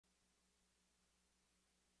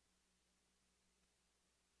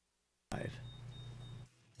The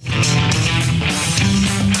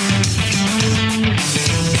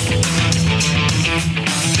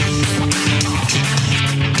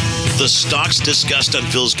stocks discussed on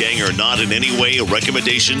Phil's Gang are not in any way a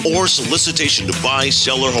recommendation or solicitation to buy,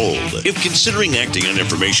 sell, or hold. If considering acting on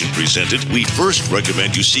information presented, we first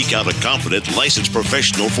recommend you seek out a competent, licensed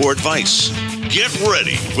professional for advice. Get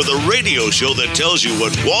ready for the radio show that tells you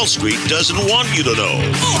what Wall Street doesn't want you to know.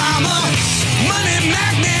 Oh, I'm a money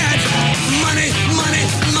magnet.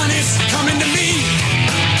 Money's coming to me.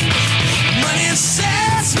 Money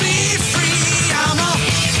sets me free. I'm a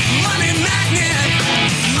money magnet.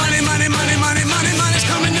 Money's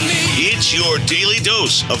coming to me. It's your daily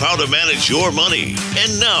dose of how to manage your money.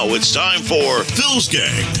 And now it's time for Phil's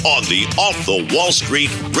Gang on the Off the Wall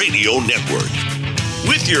Street Radio Network.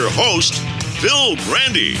 With your host, Phil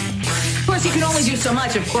Grande. Of course, you can only do so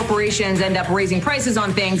much if corporations end up raising prices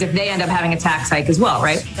on things if they end up having a tax hike as well,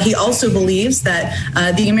 right? He also believes that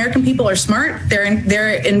the American people are smart. They're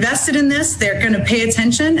invested in this. They're going to pay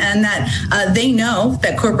attention, and that they know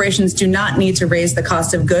that corporations do not need to raise the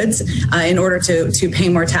cost of goods in order to pay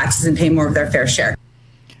more taxes and pay more of their fair share.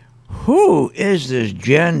 Who is this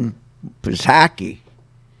Jen Psaki,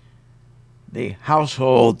 the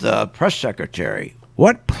household press secretary?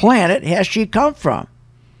 What planet has she come from?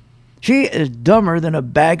 She is dumber than a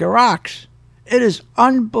bag of rocks. It is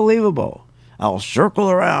unbelievable. I'll circle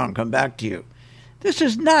around, come back to you. This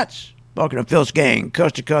is nuts. Welcome to Phil's Gang,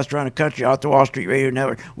 coast to coast around the country, off the Wall Street Radio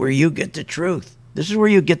Network, where you get the truth. This is where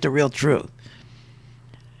you get the real truth.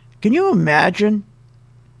 Can you imagine?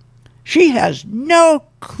 She has no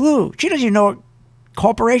clue. She doesn't even know what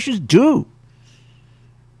corporations do.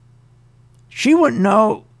 She wouldn't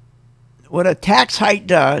know what a tax hike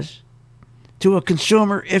does to a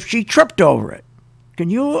consumer if she tripped over it.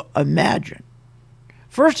 Can you imagine?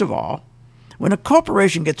 First of all, when a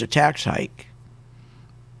corporation gets a tax hike,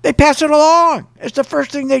 they pass it along. It's the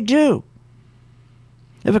first thing they do.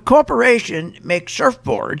 If a corporation makes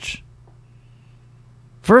surfboards,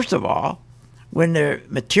 first of all, when the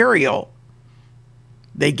material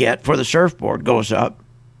they get for the surfboard goes up,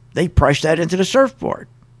 they price that into the surfboard.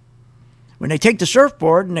 When they take the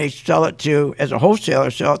surfboard and they sell it to, as a wholesaler,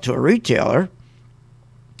 sell it to a retailer,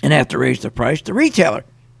 and have to raise the price, the retailer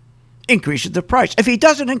increases the price. If he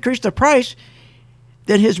doesn't increase the price,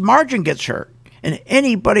 then his margin gets hurt. And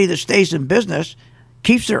anybody that stays in business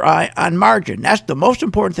keeps their eye on margin. That's the most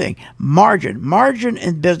important thing. Margin. Margin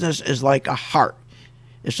in business is like a heart.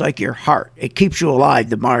 It's like your heart. It keeps you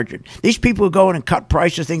alive, the margin. These people who go in and cut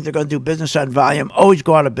prices, think they're going to do business on volume, always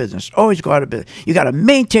go out of business. Always go out of business. You got to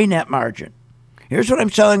maintain that margin. Here's what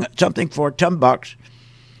I'm selling something for, $10.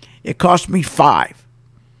 It cost me $5.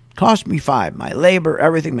 Cost me $5. My labor,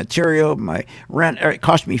 everything, material, my rent, it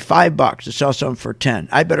cost me $5 to sell something for $10.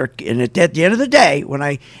 I better, and at the end of the day, when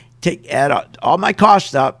I add all my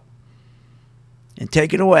costs up and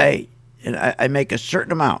take it away, and I make a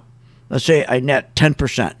certain amount. Let's say I net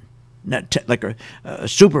 10%, like a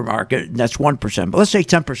supermarket, that's 1%, but let's say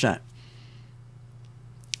 10%.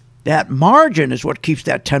 That margin is what keeps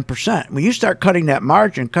that 10%. When you start cutting that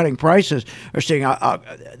margin, cutting prices, or saying,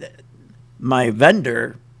 my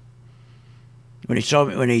vendor, when he sold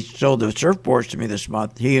the surfboards to me this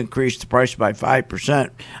month, he increased the price by 5%.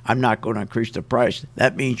 I'm not going to increase the price.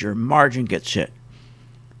 That means your margin gets hit.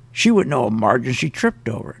 She wouldn't know a margin. She tripped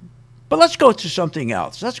over it. But let's go to something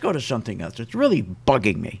else. Let's go to something else. It's really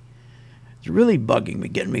bugging me. It's really bugging me,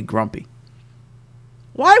 getting me grumpy.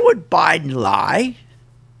 Why would Biden lie?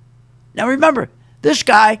 Now remember, this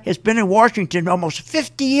guy has been in Washington almost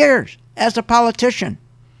 50 years as a politician.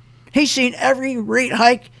 He's seen every rate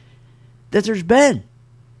hike that there's been.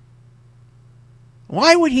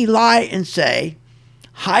 Why would he lie and say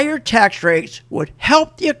higher tax rates would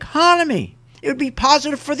help the economy? It would be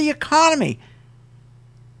positive for the economy.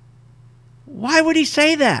 Why would he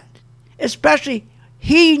say that? Especially,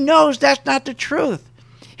 he knows that's not the truth.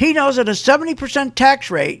 He knows at a 70%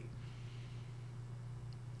 tax rate,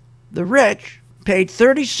 the rich paid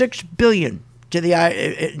 $36 billion to the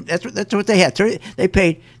that's what they had. They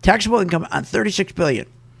paid taxable income on $36 billion.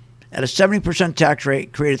 At a 70% tax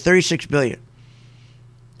rate, created $36 billion.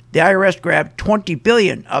 The IRS grabbed $20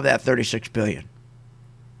 billion of that $36 billion.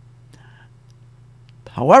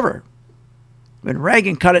 However, when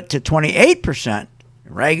Reagan cut it to 28%,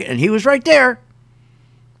 and he was right there,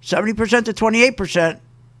 70% to 28%,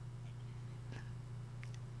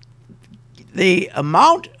 the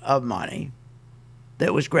amount of money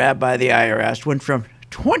that was grabbed by the IRS went from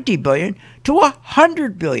 $20 billion to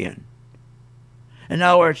 $100 billion. In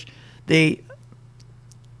other words, the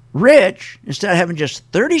rich, instead of having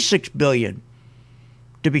just $36 billion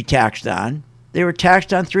to be taxed on. They were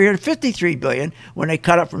taxed on $353 billion when they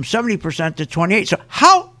cut it from 70% to 28%. So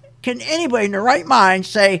how can anybody in their right mind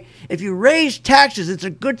say if you raise taxes, it's a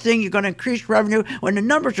good thing, you're going to increase revenue when the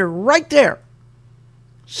numbers are right there?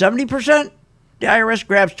 70%, the IRS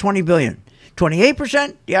grabs $20 billion.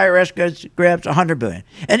 28%, the IRS grabs $100 billion.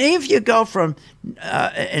 And if you go from,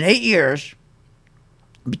 in 8 years,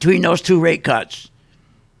 between those two rate cuts,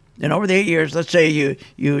 and over the 8 years, let's say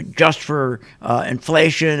you adjust for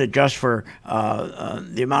inflation, adjust for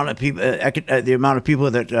the amount of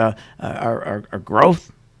people that are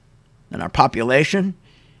growth in our population.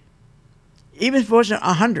 Even if it wasn't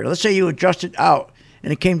 100, let's say you adjust it out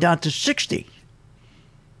and it came down to 60.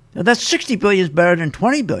 Now that's 60 billion is better than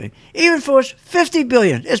 20 billion. Even if it was 50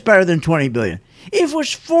 billion, it's better than 20 billion. Even if it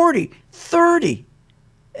was 40, 30,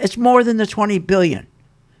 it's more than the 20 billion.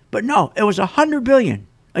 But no, it was 100 billion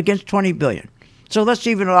against 20 billion. So let's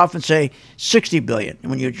even off and say 60 billion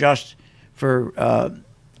when you adjust for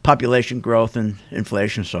population growth and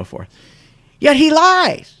inflation and so forth. Yet he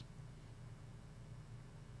lies.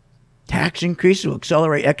 Tax increases will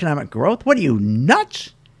accelerate economic growth? What are you,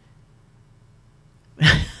 nuts?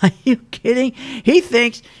 Are you kidding? He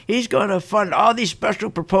thinks he's going to fund all these special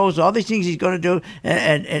proposals, all these things he's going to do.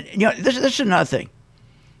 And you know, this is another thing.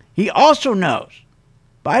 He also knows,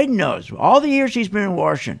 Biden knows, all the years he's been in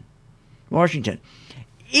Washington,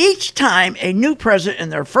 each time a new president in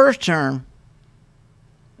their first term,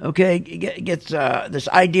 okay, gets this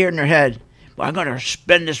idea in their head, well, I'm going to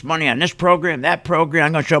spend this money on this program, that program.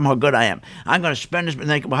 I'm going to show them how good I am. I'm going to spend this. And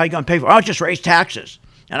they go, well, how are you going to pay for it? I'll just raise taxes,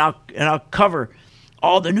 and I'll cover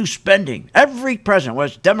all the new spending. Every president, whether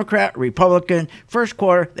it's Democrat, Republican, first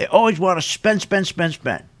quarter, they always want to spend.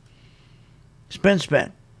 The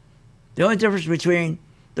only difference between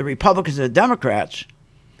the Republicans and the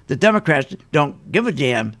Democrats don't give a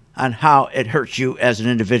damn on how it hurts you as an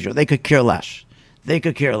individual. They could care less.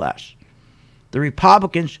 The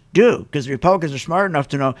Republicans do, because the Republicans are smart enough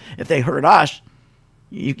to know if they hurt us,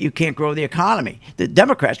 you can't grow the economy. The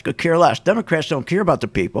Democrats could care less. Democrats don't care about the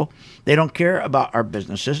people. They don't care about our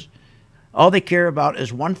businesses. All they care about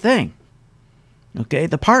is one thing. Okay,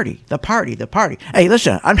 the party. Hey,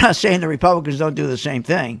 listen, I'm not saying the Republicans don't do the same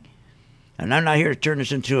thing. And I'm not here to turn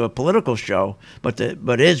this into a political show, but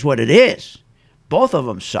it is what it is. Both of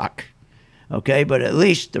them suck. Okay, but at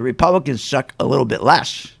least the Republicans suck a little bit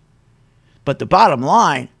less. But the bottom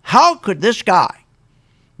line, how could this guy,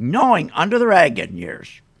 knowing under the Reagan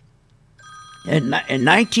years, in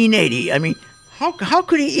 1980, I mean, how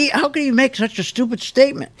could he make such a stupid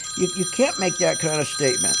statement? You can't make that kind of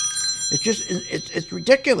statement. It's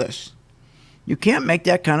ridiculous. You can't make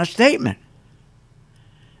that kind of statement.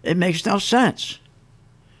 It makes no sense.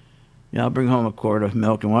 Yeah, I'll bring home a quart of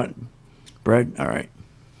milk and what? Bread? All right.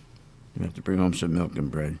 You have to bring home some milk and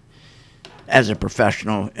bread. As a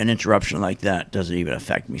professional, an interruption like that doesn't even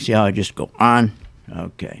affect me. See how I just go on?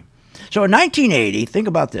 Okay. So in 1980, think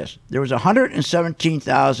about this. There was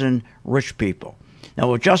 117,000 rich people. Now,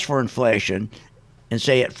 we'll adjust for inflation and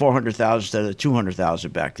say at 400,000 instead of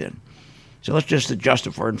 200,000 back then. So let's just adjust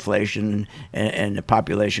it for inflation and the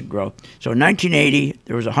population growth. So in 1980,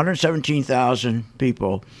 there was 117,000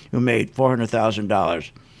 people who made $400,000.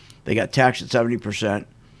 They got taxed at 70%,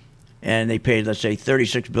 and they paid, let's say,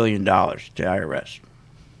 $36 billion to IRS.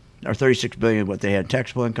 Or $36 billion what they had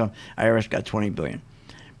taxable income. IRS got $20 billion.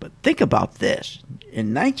 But think about this.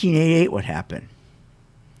 In 1988, what happened?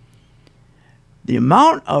 The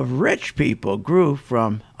amount of rich people grew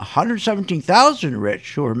from 117,000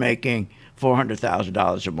 rich who were making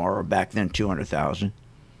 $400,000 or more, or back then $200,000,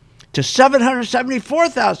 to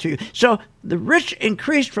 774,000. So the rich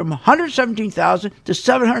increased from 117,000 to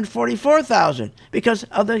 744,000 because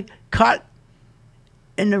of the cut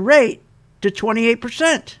in the rate to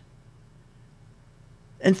 28%.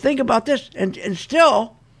 And think about this, and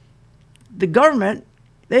still, the government,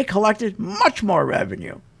 they collected much more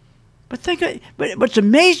revenue. But what's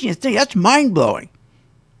amazing is that's mind blowing.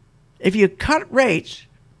 If you cut rates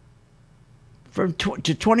to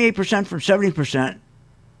 28% from 70%,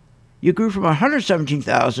 you grew from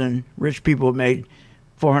 117,000 rich people who made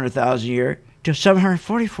 $400,000 a year to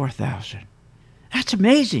 744,000. That's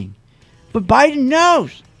amazing. But Biden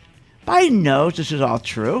knows. Biden knows this is all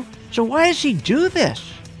true. So why does he do this?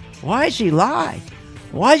 Why does he lie?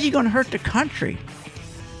 Why is he going to hurt the country?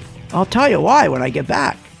 I'll tell you why when I get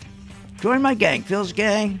back. Join my gang, Phil's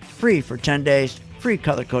Gang, free for 10 days, free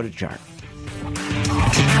color-coded chart.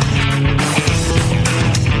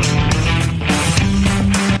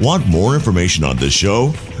 Want more information on this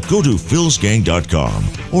show? Go to philsgang.com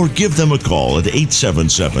or give them a call at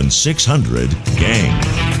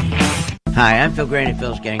 877-600-GANG. Hi, I'm Phil Grain at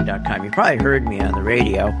philsgang.com. You probably heard me on the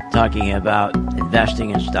radio talking about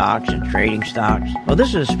investing in stocks and trading stocks. Well,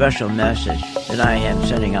 this is a special message that I am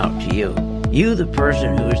sending out to you. You, the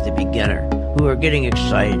person who is the beginner, who are getting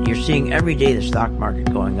excited. You're seeing every day the stock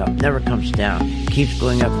market going up, never comes down, keeps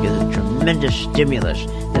going up because of the tremendous stimulus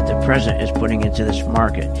that the president is putting into this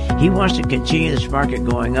market. He wants to continue this market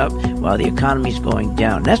going up while the economy's going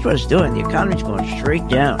down. That's what it's doing. The economy's going straight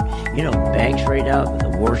down. You know, banks right now are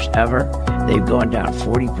the worst ever. They've gone down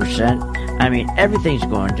 40%. I mean, everything's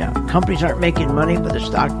going down. Companies aren't making money, but the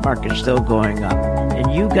stock market's still going up.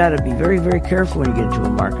 And you got to be very, very careful when you get into a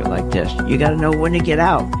market like this. You got to know when to get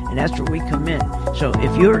out, and that's where we come in. So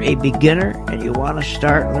if you're a beginner and you want to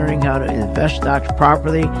start learning how to invest stocks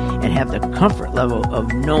properly and have the comfort level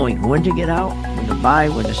of knowing when to get out, when to buy,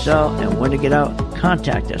 when to sell, and when to get out,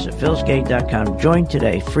 contact us at philsgang.com. Join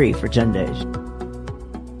today, free for 10 days.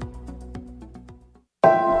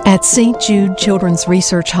 At St. Jude Children's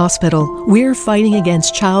Research Hospital, we're fighting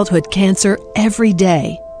against childhood cancer every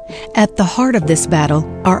day. At the heart of this battle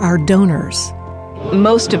are our donors.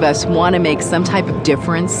 Most of us want to make some type of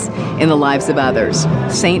difference in the lives of others.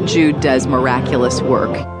 St. Jude does miraculous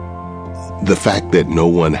work. The fact that no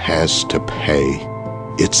one has to pay,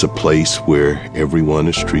 it's a place where everyone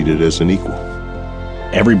is treated as an equal.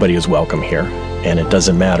 Everybody is welcome here, and it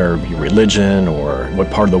doesn't matter your religion or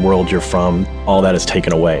what part of the world you're from, all that is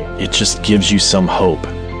taken away. It just gives you some hope.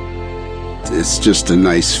 It's just a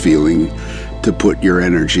nice feeling to put your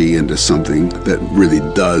energy into something that really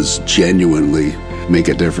does genuinely make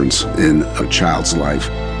a difference in a child's life.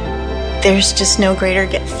 There's just no greater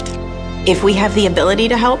gift. If we have the ability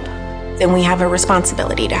to help, then we have a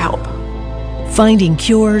responsibility to help. Finding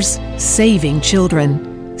cures, saving children.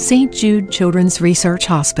 St. Jude Children's Research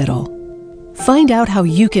Hospital. Find out how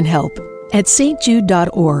you can help at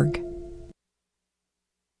stjude.org.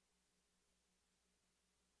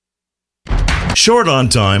 Short on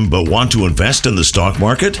time but want to invest in the stock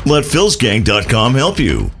market? Let philsgang.com help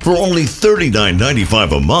you. For only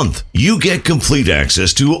 $39.95 a month, you get complete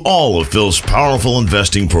access to all of Phil's powerful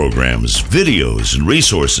investing programs, videos, and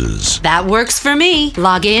resources. That works for me.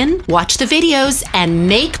 Log in, watch the videos, and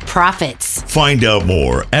make profits. Find out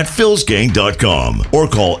more at philsgang.com or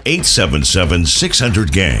call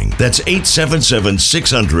 877-600-GANG. That's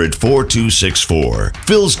 877-600-4264.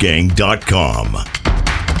 philsgang.com.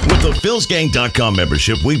 With the philsgang.com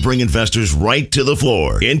membership, we bring investors right to the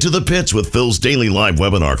floor, into the pits with Phil's daily live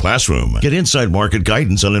webinar classroom. Get inside market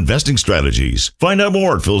guidance on investing strategies. Find out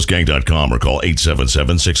more at philsgang.com or call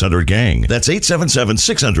 877-600-GANG. That's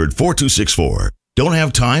 877-600-4264. Don't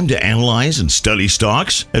have time to analyze and study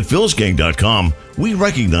stocks? At philsgang.com, we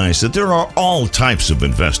recognize that there are all types of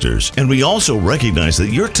investors, and we also recognize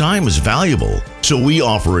that your time is valuable. So we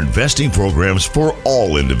offer investing programs for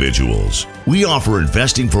all individuals. We offer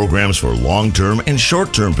investing programs for long-term and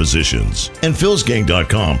short-term positions. And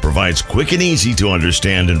philsgang.com provides quick and easy to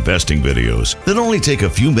understand investing videos that only take a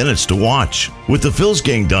few minutes to watch. With the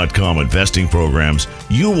philsgang.com investing programs,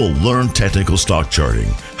 you will learn technical stock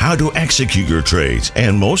charting, how to execute your trades,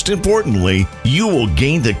 and most importantly, you will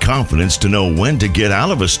gain the confidence to know when to get out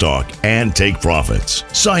of a stock and take profits.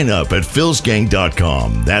 Sign up at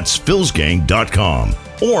philsgang.com. That's philsgang.com.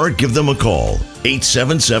 Or give them a call,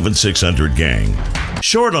 877-600-GANG.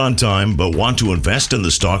 Short on time but want to invest in the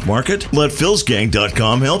stock market? Let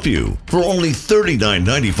philsgang.com help you. For only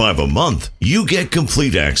 $39.95 a month, you get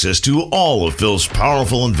complete access to all of Phil's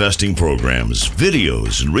powerful investing programs,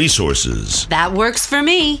 videos, and resources. That works for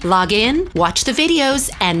me. Log in, watch the videos,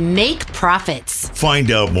 and make profits. Find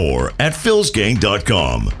out more at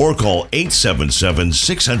philsgang.com or call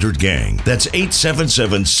 877-600-GANG. That's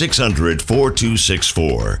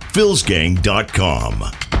 877-600-4264. philsgang.com.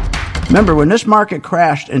 Remember, when this market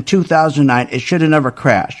crashed in 2009, it should have never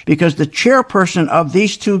crashed because the chairperson of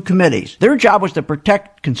these two committees, their job was to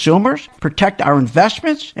protect consumers, protect our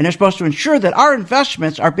investments, and they're supposed to ensure that our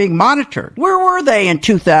investments are being monitored. Where were they in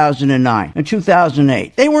 2009 and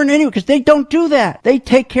 2008? They weren't anywhere because they don't do that. They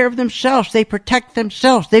take care of themselves. They protect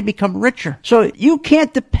themselves. They become richer. So you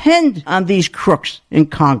can't depend on these crooks in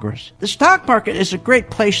Congress. The stock market is a great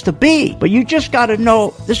place to be, but you just got to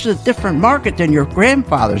know this is a different market than your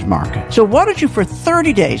grandfather's market. So why don't you, for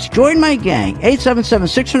 30 days, join my gang,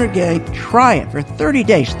 877-600-GANG, try it for 30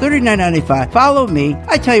 days, $39.95. Follow me.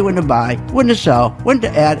 I tell you when to buy, when to sell, when to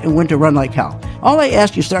add, and when to run like hell. All I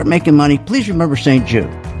ask you, start making money. Please remember St. Jude.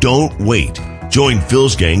 Don't wait. Join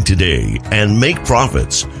Phil's Gang today and make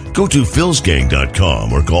profits. Go to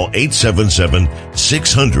philsgang.com or call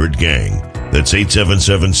 877-600-GANG. That's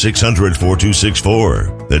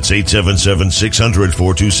 877-600-4264. That's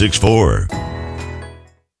 877-600-4264.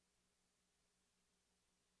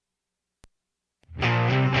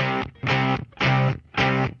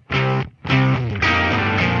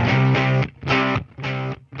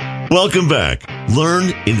 Welcome back.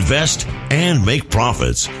 Learn, invest, and make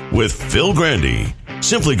profits with Phil Grandy.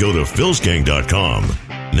 Simply go to philsgang.com.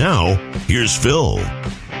 Now, here's Phil.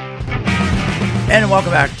 And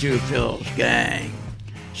welcome back to Phil's Gang.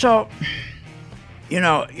 So,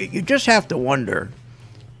 you just have to wonder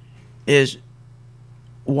is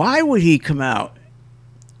why would he come out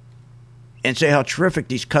and say how terrific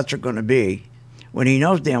these cuts are going to be when he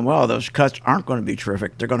knows damn well those cuts aren't going to be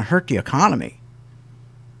terrific. They're going to hurt the economy.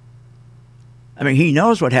 I mean, he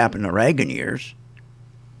knows what happened in the Reagan years.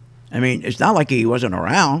 I mean, it's not like he wasn't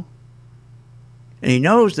around. And he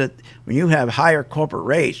knows that when you have higher corporate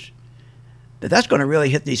rates, that's going to really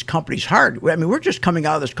hit these companies hard. I mean, we're just coming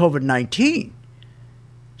out of this COVID-19.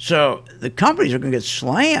 So the companies are going to get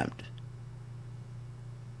slammed.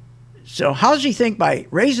 So how does he think by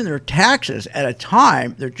raising their taxes at a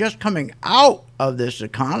time they're just coming out of this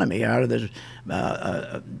economy, out of this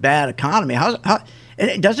bad economy?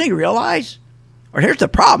 And doesn't he realize, or here's the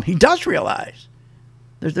problem, he does realize,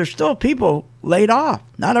 there's still people laid off.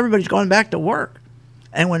 Not everybody's going back to work.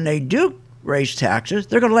 And when they do raise taxes,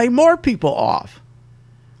 they're going to lay more people off.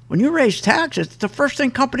 When you raise taxes, it's the first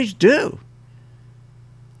thing companies do.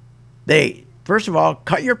 They, first of all,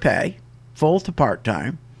 cut your pay, full to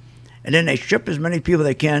part-time, and then they ship as many people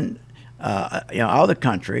they can out of the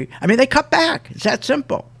country. I mean, they cut back. It's that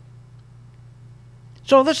simple.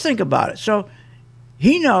 So let's think about it. So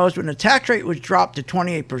he knows when the tax rate was dropped to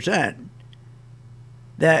 28%,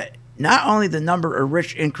 that not only the number of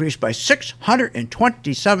rich increased by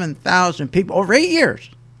 627,000 people over 8 years.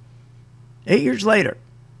 8 years later,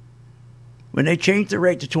 when they changed the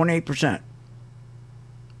rate to 28%,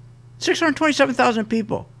 627,000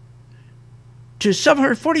 people to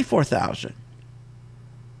 744,000.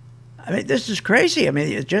 I mean, this is crazy. I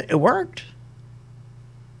mean, it worked.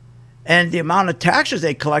 And the amount of taxes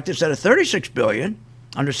they collected, instead of $36 billion,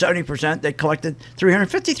 under 70%, they collected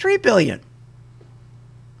 $353 billion.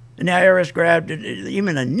 And the IRS grabbed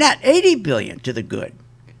even a net $80 billion to the good.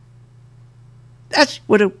 That's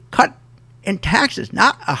what a cut in taxes,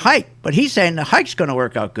 not a hike. But he's saying the hike's going to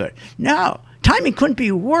work out good. No, timing couldn't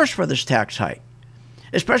be worse for this tax hike,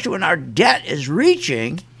 especially when our debt is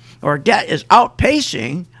reaching, or debt is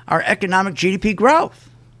outpacing our economic GDP growth.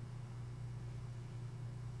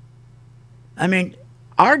 I mean,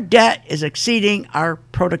 our debt is exceeding our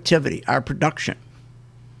productivity, our production.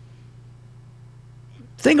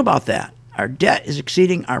 Think about that. Our debt is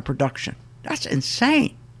exceeding our production. That's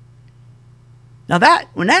insane. Now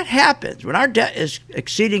when that happens, when our debt is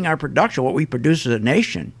exceeding our production, what we produce as a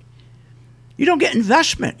nation, you don't get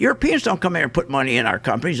investment. Europeans don't come here and put money in our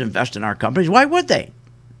companies, invest in our companies. Why would they?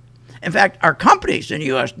 In fact, our companies in the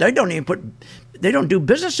U.S., they don't do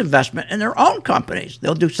business investment in their own companies.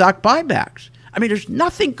 They'll do stock buybacks. I mean, there's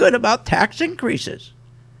nothing good about tax increases.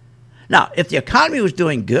 Now, if the economy was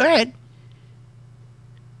doing good,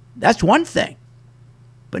 that's one thing,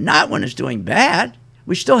 but not when it's doing bad.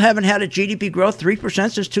 We still haven't had a GDP growth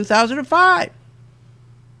 3% since 2005.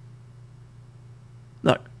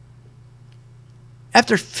 Look,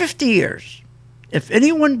 after 50 years, if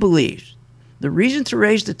anyone believes the reason to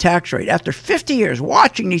raise the tax rate, after 50 years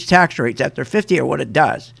watching these tax rates, after 50 years, what it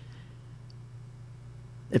does,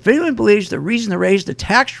 if anyone believes the reason to raise the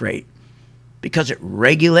tax rate because it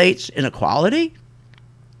regulates inequality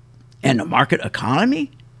and the market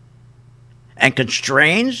economy, and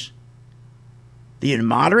constrains the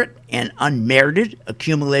immoderate and unmerited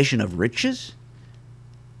accumulation of riches,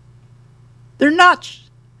 they're nuts.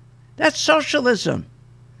 That's socialism.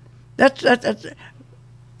 That's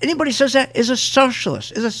anybody says that is a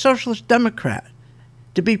socialist, is a socialist Democrat.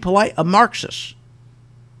 To be polite, a Marxist.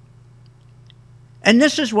 And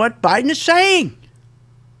this is what Biden is saying.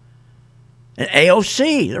 And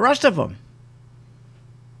AOC, the rest of them.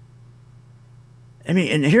 I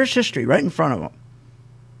mean, and here's history right in front of them.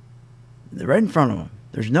 Right in front of them.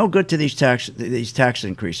 There's no good to these tax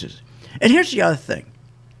increases. And here's the other thing.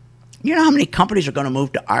 You know how many companies are going to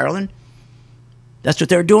move to Ireland? That's what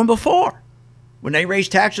they were doing before. When they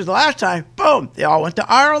raised taxes the last time, boom, they all went to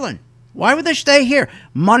Ireland. Why would they stay here?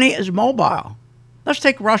 Money is mobile. Let's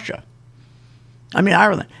take Russia.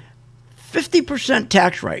 Ireland. 50%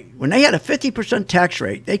 tax rate. When they had a 50% tax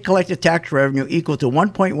rate, they collected tax revenue equal to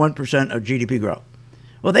 1.1% of GDP growth.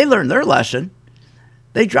 Well, they learned their lesson.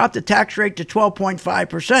 They dropped the tax rate to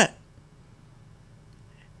 12.5%.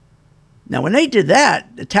 Now, when they did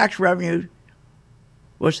that, the tax revenue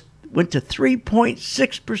went to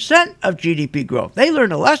 3.6% of GDP growth. They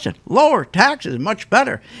learned a lesson. Lower taxes, much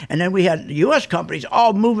better. And then we had U.S. companies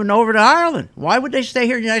all moving over to Ireland. Why would they stay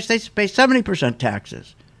here in the United States to pay 70%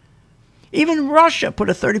 taxes? Even Russia put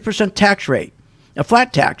a 30% tax rate a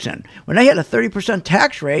flat tax in. When they had a 30%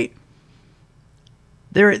 tax rate,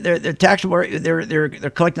 they're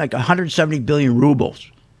collecting like 170 billion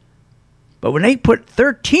rubles. But when they put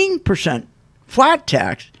 13% flat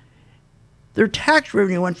tax, their tax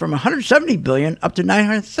revenue went from 170 billion up to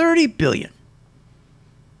 930 billion.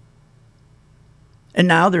 And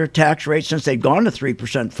now their tax rate, since they've gone to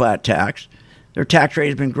 3% flat tax, their tax rate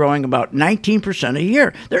has been growing about 19% a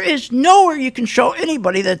year. There is nowhere you can show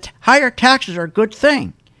anybody that higher taxes are a good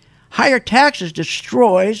thing. Higher taxes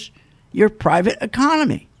destroys your private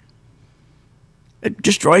economy. It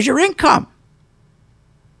destroys your income.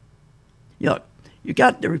 Look, you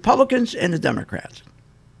got the Republicans and the Democrats.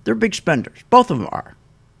 They're big spenders. Both of them are.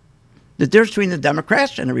 The difference between the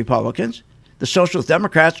Democrats and the Republicans, the Socialist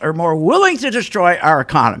Democrats are more willing to destroy our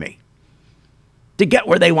economy to get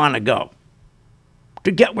where they want to go.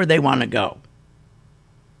 To get where they want to go.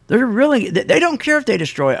 They don't care if they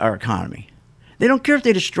destroy our economy. They don't care if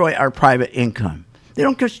they destroy our private income. They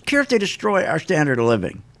don't care if they destroy our standard of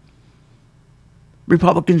living.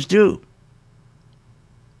 Republicans do.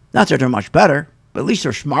 Not that they're much better, but at least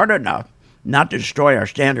they're smart enough not to destroy our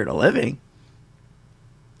standard of living.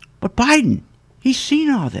 But Biden, he's seen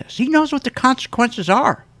all this. He knows what the consequences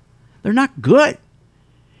are. They're not good.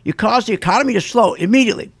 You cause the economy to slow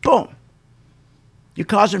immediately. Boom. You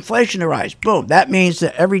cause inflation to rise. Boom. That means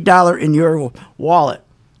that every dollar in your wallet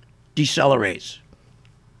decelerates,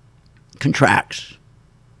 contracts.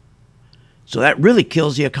 So that really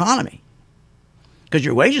kills the economy because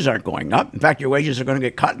your wages aren't going up. In fact, your wages are going to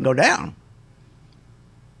get cut and go down.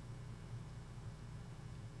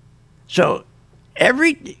 So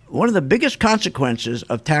one of the biggest consequences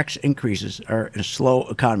of tax increases are a slow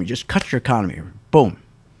economy. Just cut your economy. Boom.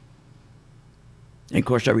 And of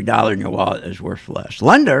course, every dollar in your wallet is worth less.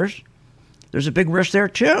 Lenders, there's a big risk there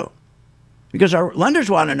too. Because our lenders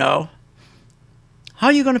want to know, how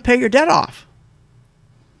are you going to pay your debt off?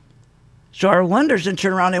 So our lenders then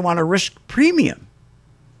turn around, they want a risk premium.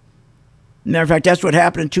 Matter of fact, that's what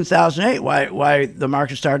happened in 2008, why the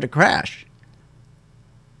market started to crash.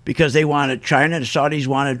 Because China and the Saudis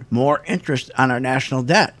wanted more interest on our national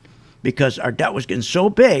debt. Because our debt was getting so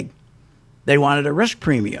big, they wanted a risk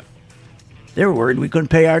premium. They were worried we couldn't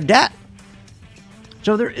pay our debt.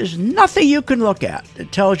 So there is nothing you can look at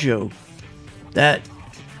that tells you that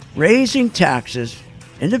raising taxes,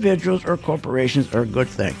 individuals or corporations, are a good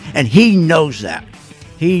thing. And he knows that.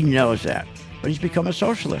 He knows that. But he's become a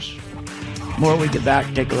socialist. More we get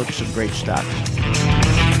back, take a look at some great stocks.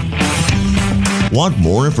 Want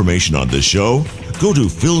more information on this show? Go to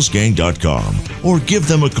philsgang.com or give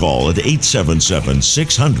them a call at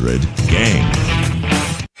 877-600-GANG.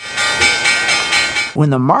 When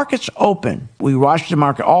the markets open, we watch the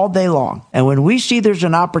market all day long. And when we see there's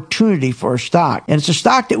an opportunity for a stock, and it's a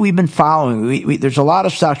stock that we've been following, there's a lot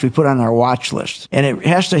of stocks we put on our watch list, and it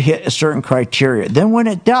has to hit a certain criteria. Then when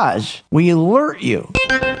it does, we alert you.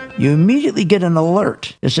 You immediately get an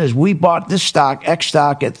alert that says, we bought this stock, X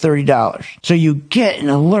stock, at $30. So you get an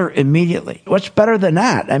alert immediately. What's better than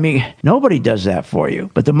that? I mean, nobody does that for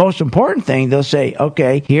you. But the most important thing, they'll say,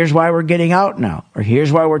 okay, here's why we're getting out now, or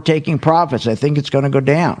here's why we're taking profits. I think it's going to go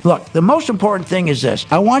down. Look, the most important thing is this.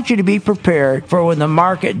 I want you to be prepared for when the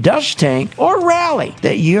market does tank or rally,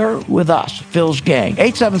 that you're with us, Phil's Gang.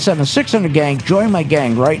 877-600-GANG. Join my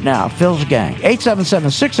gang right now, Phil's Gang.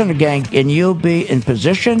 877-600-GANG, and you'll be in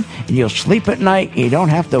position, and you'll sleep at night, and you don't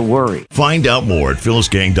have to worry. Find out more at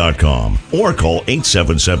philsgang.com or call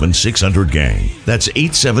 877-600-GANG. That's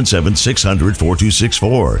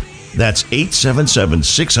 877-600-4264. That's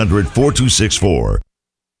 877-600-4264.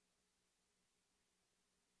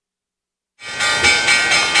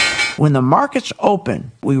 When the markets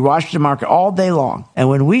open, we watch the market all day long. And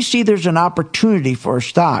when we see there's an opportunity for a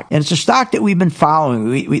stock, and it's a stock that we've been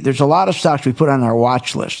following, there's a lot of stocks we put on our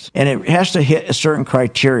watch list, and it has to hit a certain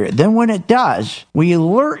criteria. Then when it does, we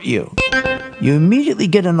alert you. You immediately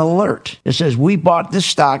get an alert that says, we bought this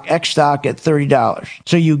stock, X stock, at $30.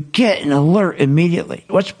 So you get an alert immediately.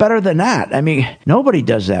 What's better than that? I mean, nobody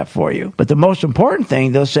does that for you. But the most important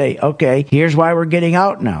thing, they'll say, okay, here's why we're getting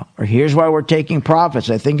out now, or here's why we're taking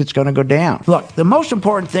profits. I think it's going to go down. Look, the most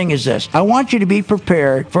important thing is this. I want you to be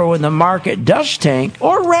prepared for when the market does tank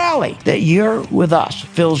or rally, that you're with us,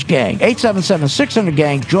 Phil's Gang.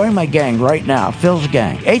 877-600-GANG. Join my gang right now, Phil's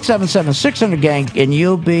Gang. 877-600-GANG, and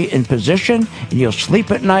you'll be in position, and you'll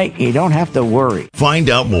sleep at night, and you don't have to worry. Find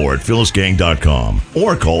out more at philsgang.com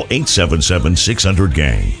or call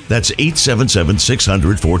 877-600-GANG. That's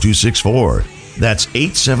 877-600-4264. That's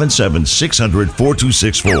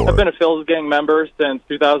 877-600-4264. I've been a Phil's Gang member since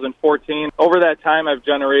 2014. Over that time, I've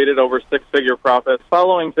generated over six-figure profits.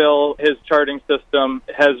 Following Phil, his charting system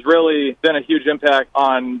has really been a huge impact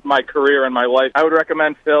on my career and my life. I would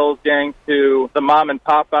recommend Phil's Gang to the mom and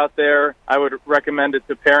pop out there. I would recommend it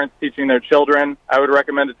to parents teaching their children. I would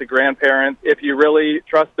recommend it to grandparents. If you really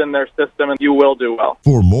trust in their system, you will do well.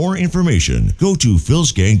 For more information, go to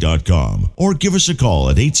philsgang.com or give us a call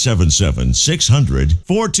at 877-600-4264.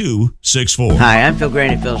 Hi, I'm Phil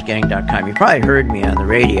Graney at philsgang.com. You probably heard me on the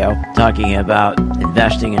radio talking about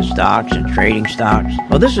investing in stocks and trading stocks.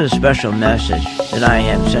 Well, this is a special message that I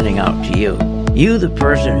am sending out to you. You, the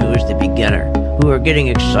person who is the beginner, who are getting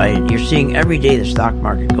excited. You're seeing every day the stock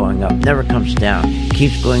market going up, never comes down,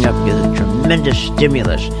 keeps going up because of the tremendous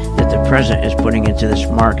stimulus that the president is putting into this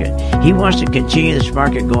market. He wants to continue this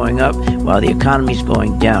market going up while the economy's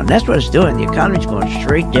going down. That's what it's doing. The economy's going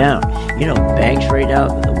straight down. You know, banks right now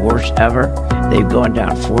are the worst ever. They've gone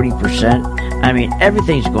down 40%. I mean,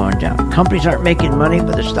 everything's going down. Companies aren't making money,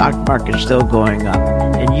 but the stock market's still going up.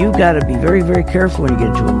 And you got to be very, very careful when you get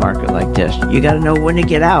into a market like this. You got to know when to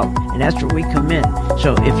get out, and that's where we come in.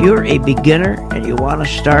 So if you're a beginner and you want to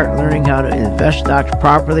start learning how to invest stocks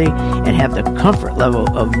properly and have the comfort level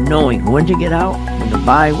of knowing when to get out, when to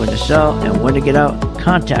buy, when to sell, and when to get out,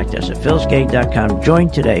 contact us at philsgang.com.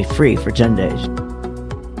 Join today, free for 10 days.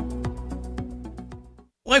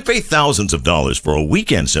 Why pay thousands of dollars for a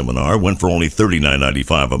weekend seminar when for only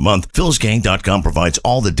 $39.95 a month, philsgang.com provides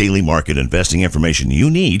all the daily market investing information you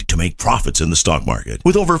need to make profits in the stock market.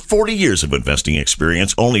 With over 40 years of investing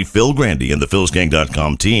experience, only Phil Grandy and the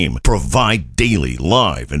philsgang.com team provide daily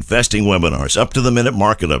live investing webinars, up-to-the-minute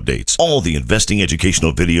market updates, all the investing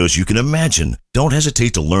educational videos you can imagine. Don't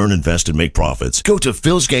hesitate to learn, invest, and make profits. Go to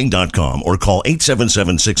philsgang.com or call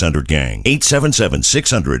 877-600-GANG,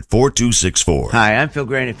 877-600-4264. Hi, I'm Phil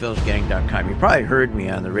Grandy at philsgang.com. You probably heard me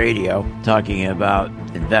on the radio talking about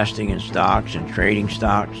investing in stocks and trading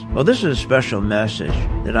stocks. Well, this is a special message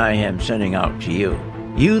that I am sending out to you.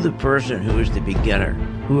 You, the person who is the beginner,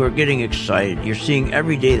 who are getting excited. You're seeing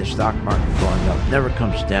every day the stock market going up, never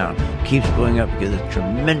comes down, keeps going up because of the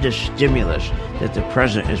tremendous stimulus that the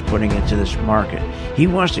president is putting into this market. He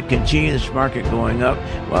wants to continue this market going up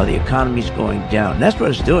while the economy's going down. That's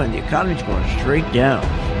what it's doing. The economy's going straight down.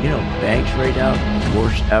 You know, banks right now,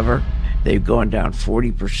 worst ever. They've gone down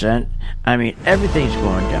 40%. I mean, everything's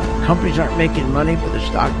going down. Companies aren't making money, but the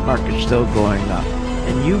stock market's still going up.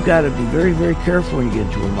 And you got to be very, very careful when you get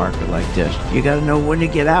into a market like this. You got to know when to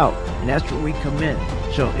get out, and that's where we come in.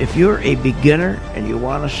 So if you're a beginner and you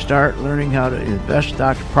want to start learning how to invest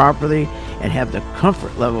stocks properly and have the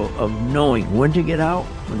comfort level of knowing when to get out,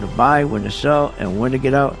 when to buy, when to sell, and when to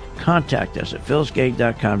get out, contact us at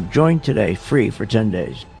philsgang.com. Join today, free for 10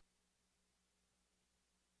 days.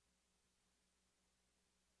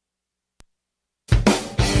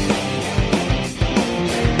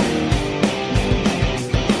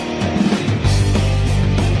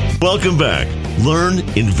 Welcome back. Learn,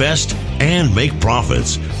 invest, and make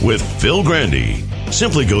profits with Phil Grandy.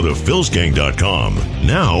 Simply go to philsgang.com.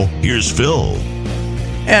 Now, here's Phil.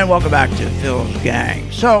 And welcome back to Phil's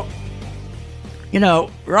Gang. So, you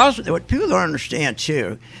know, we're also, what people don't understand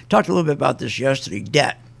too, talked a little bit about this yesterday,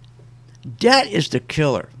 debt. Debt is the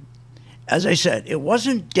killer. As I said, it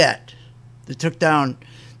wasn't debt that took down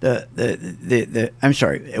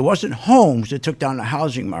it wasn't homes that took down the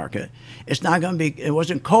housing market. It's not going to be, it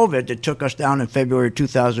wasn't COVID that took us down in February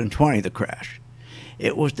 2020, the crash.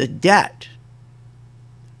 It was the debt.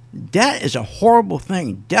 Debt is a horrible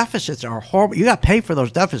thing. Deficits are horrible. You got to pay for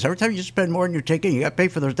those deficits. Every time you spend more than you're taking, you got to pay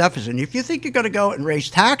for those deficits. And if you think you're going to go and raise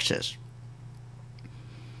taxes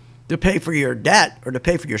to pay for your debt, or to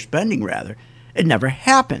pay for your spending rather, it never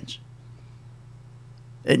happens.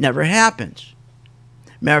 It never happens.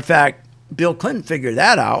 Matter of fact, Bill Clinton figured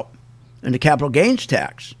that out in the capital gains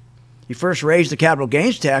tax. He first raised the capital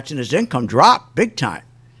gains tax and his income dropped big time.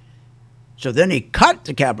 So then he cut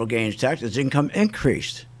the capital gains tax, his income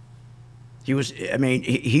increased. He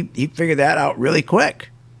figured that out really quick.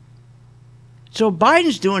 So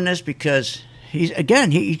Biden's doing this because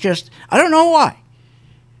he just, I don't know why.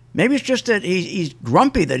 Maybe it's just that he's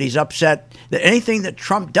grumpy, that he's upset, that anything that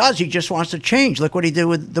Trump does, he just wants to change. Look what he did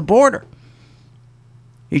with the border.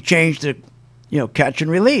 He changed the, catch and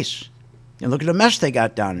release. And look at the mess they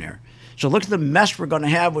got down there. So look at the mess we're going to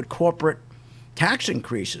have with corporate tax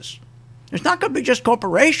increases. It's not going to be just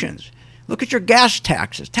corporations. Look at your gas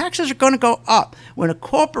taxes. Taxes are going to go up. When a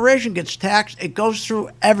corporation gets taxed, it goes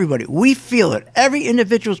through everybody. We feel it. Every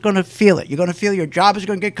individual is going to feel it. You're going to feel your job is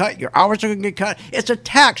going to get cut. Your hours are going to get cut. It's a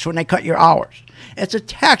tax when they cut your hours. It's a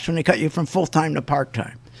tax when they cut you from full-time to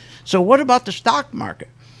part-time. So what about the stock market?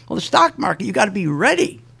 Well, the stock market, you got to be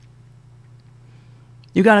ready.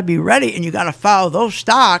 You got to be ready, and you got to follow those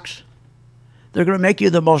stocks. They're going to make you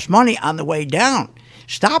the most money on the way down.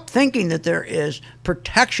 Stop thinking that there is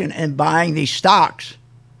protection in buying these stocks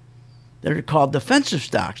that are called defensive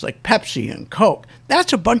stocks, like Pepsi and Coke.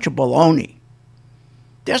 That's a bunch of baloney.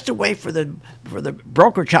 That's the way for the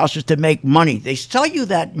brokerage houses to make money. They sell you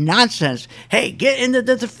that nonsense. Hey, get into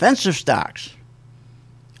the defensive stocks.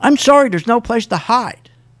 I'm sorry, there's no place to hide.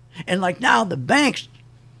 And like now, the banks,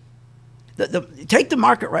 take the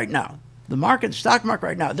market right now. The stock market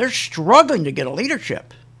right now, they're struggling to get a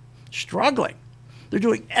leadership. Struggling. They're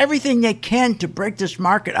doing everything they can to break this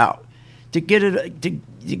market out, to get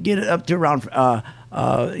it up to around,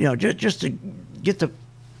 just to get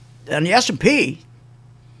on the S&P.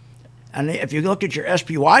 And if you look at your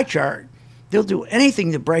SPY chart, they'll do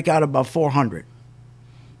anything to break out above 400.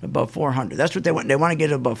 Above 400. That's what they want. They want to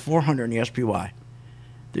get above 400 in the SPY.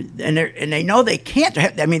 And they know they can't.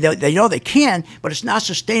 I mean, they know they can, but it's not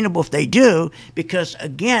sustainable if they do, because,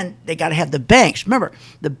 again, they got to have the banks. Remember,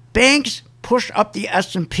 the banks push up the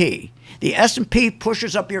S&P. The S&P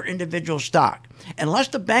pushes up your individual stock. Unless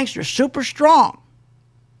the banks are super strong,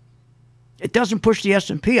 it doesn't push the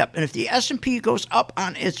S&P up. And if the S&P goes up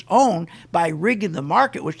on its own by rigging the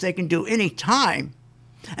market, which they can do any time,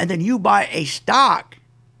 and then you buy a stock,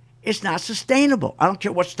 it's not sustainable. I don't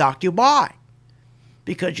care what stock you buy,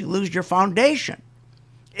 because you lose your foundation.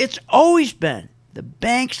 It's always been the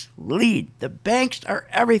banks lead. The banks are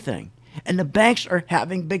everything. And the banks are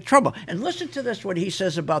having big trouble. And listen to this, what he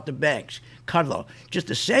says about the banks. Kudlow. Just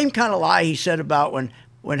the same kind of lie he said about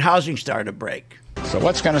when housing started to break. So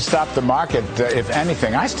what's going to stop the market, if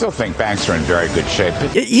anything? I still think banks are in very good shape.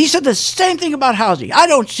 He said the same thing about housing. I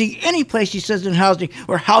don't see any place, he says, in housing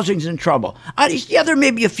where housing's in trouble. There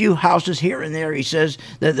may be a few houses here and there, he says,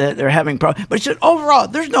 that they're having problems. But he said, overall,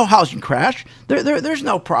 there's no housing crash. There's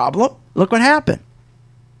no problem. Look what happened.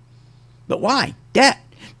 But why? Debt.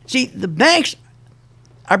 See, the banks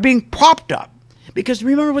are being propped up because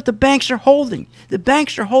remember what the banks are holding. The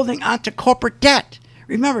banks are holding onto corporate debt.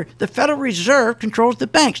 Remember, the Federal Reserve controls the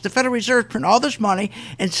banks. The Federal Reserve print all this money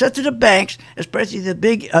and said to the banks, especially the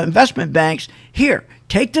big investment banks, here,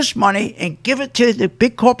 take this money and give it to the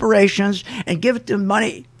big corporations and give it the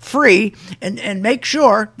money free and make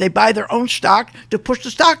sure they buy their own stock to push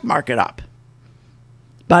the stock market up.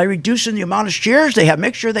 By reducing the amount of shares they have,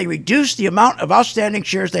 make sure they reduce the amount of outstanding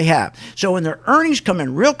shares they have. So when their earnings come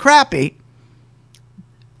in real crappy,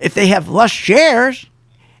 if they have less shares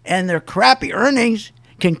and their crappy earnings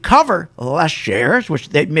can cover less shares, which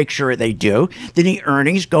they make sure they do, then the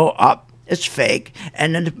earnings go up. It's fake.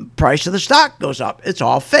 And then the price of the stock goes up. It's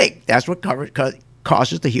all fake. That's what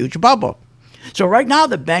causes the huge bubble. So right now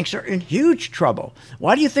the banks are in huge trouble.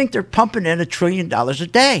 Why do you think they're pumping in $1 trillion a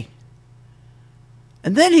day?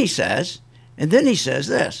 And then he says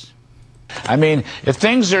this. I mean, if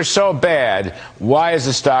things are so bad, why is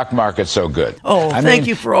the stock market so good? Thank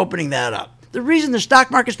you for opening that up. The reason the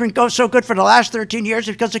stock market's been going so good for the last 13 years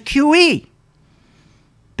is because of QE,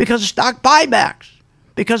 because of stock buybacks,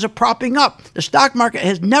 because of propping up. The stock market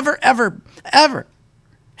has never, ever, ever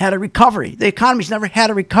had a recovery. The economy's never had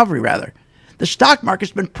a recovery, rather. The stock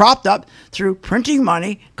market's been propped up through printing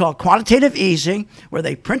money called quantitative easing, where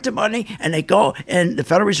they print the money and they go and the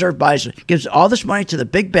Federal Reserve gives all this money to the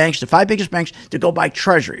big banks, the 5 biggest banks, to go buy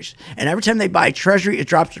treasuries. And every time they buy a treasury, it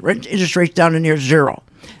drops interest rates down to near zero.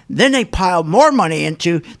 Then they pile more money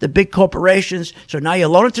into the big corporations. So now you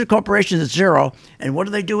loan it to the corporations at zero. And what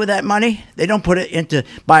do they do with that money? They don't put it into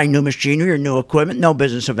buying new machinery or new equipment, no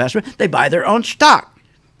business investment. They buy their own stock.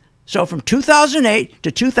 So from 2008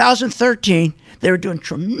 to 2013, they were doing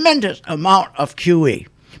tremendous amount of QE,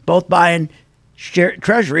 both buying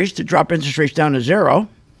treasuries to drop interest rates down to zero.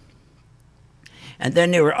 And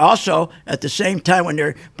then they were also, at the same time when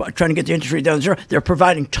they're trying to get the interest rate down to zero, they're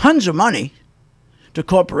providing tons of money to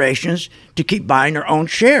corporations to keep buying their own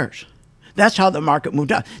shares. That's how the market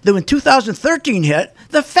moved up. Then when 2013 hit,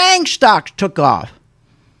 the FANG stocks took off.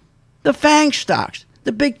 The FANG stocks,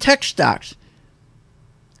 the big tech stocks.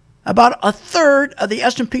 About a third of the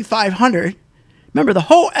S&P 500, remember the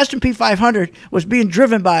whole S&P 500 was being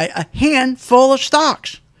driven by a handful of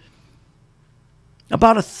stocks.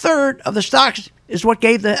 About a third of the stocks is what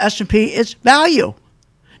gave the S&P its value.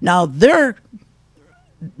 Now they're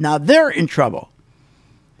in trouble.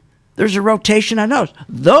 There's a rotation on those.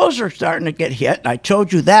 Those are starting to get hit. I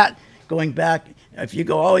told you that going back, if you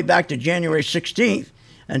go all the way back to January 16th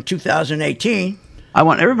in 2018. I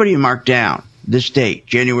want everybody to mark down this date,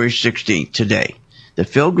 January 16th, today. that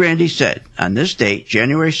Phil Grandy said on this date,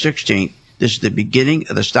 January 16th, this is the beginning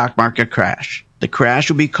of the stock market crash. The crash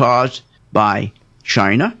will be caused by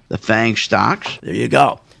China, the FANG stocks. There you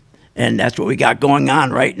go. And that's what we got going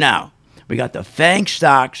on right now. We got the FANG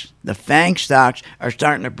stocks. The FANG stocks are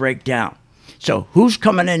starting to break down. So who's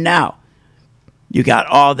coming in now? You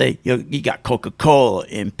got you got Coca-Cola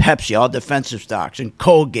and Pepsi, all defensive stocks, and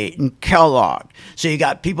Colgate and Kellogg. So you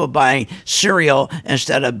got people buying cereal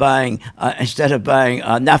instead of buying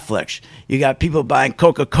Netflix. You got people buying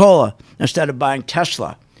Coca-Cola instead of buying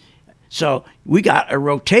Tesla. So we got a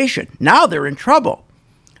rotation. Now they're in trouble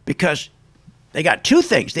because they got two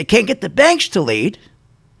things. They can't get the banks to lead.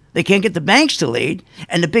 And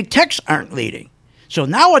the big techs aren't leading. So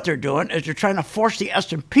now what they're doing is they're trying to force the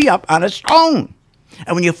S&P up on its own.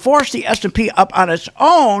 And when you force the S&P up on its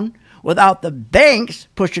own without the banks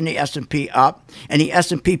pushing the S&P up and the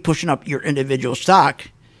S&P pushing up your individual stock,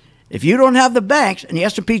 if you don't have the banks and the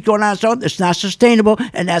S&P is going on its own, it's not sustainable,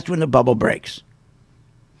 and that's when the bubble breaks.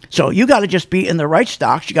 So you got to just be in the right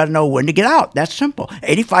stocks. You got to know when to get out. That's simple.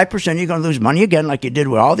 85% you're going to lose money again like you did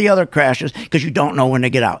with all the other crashes because you don't know when to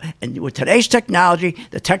get out. And with today's technology,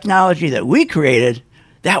 the technology that we created,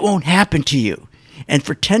 that won't happen to you. And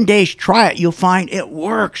for 10 days, try it. You'll find it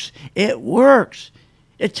works. It works.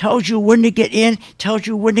 It tells you when to get in, tells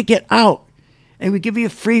you when to get out. And we give you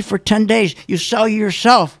free for 10 days. You sell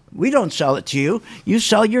yourself. We don't sell it to you. You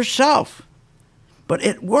sell yourself. But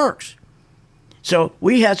it works. So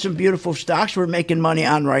we had some beautiful stocks we're making money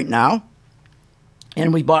on right now.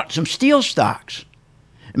 And we bought some steel stocks.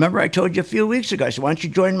 Remember I told you a few weeks ago, I said, why don't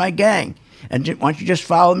you join my gang? And why don't you just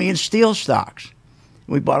follow me in steel stocks?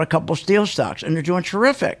 We bought a couple steel stocks, and they're doing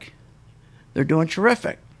terrific.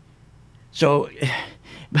 So,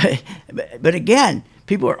 but again,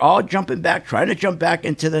 people are all trying to jump back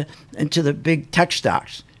into the big tech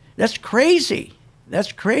stocks. That's crazy.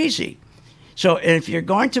 So if you're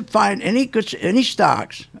going to find any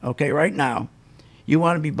stocks, okay, right now, you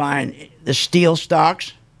want to be buying the steel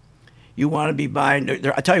stocks. You want to be buying,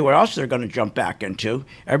 I'll tell you what else they're going to jump back into.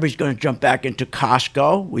 Everybody's going to jump back into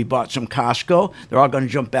Costco. We bought some Costco. They're all going to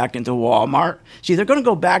jump back into Walmart. See, they're going to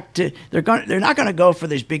go back to, they're not going to go for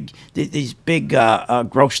these big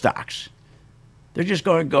growth stocks. They're just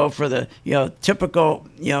going to go for the, typical,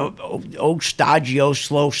 old stagio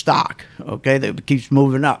slow stock, okay, that keeps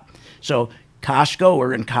moving up. So Costco,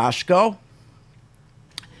 we're in Costco.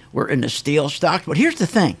 We're in the steel stocks. But here's the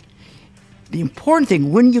thing. The important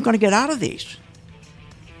thing, when you're going to get out of these,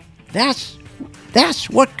 that's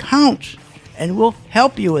what counts, and we'll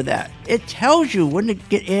help you with that. It tells you when to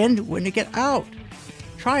get in, when to get out.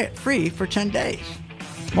 Try it free for 10 days.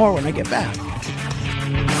 More when I get back.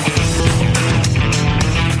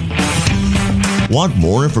 Want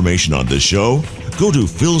more information on this show? Go to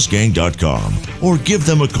philsgang.com or give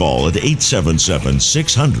them a call at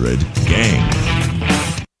 877-600-GANG.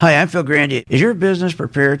 Hi, I'm Phil Grandy. Is your business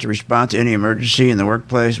prepared to respond to any emergency in the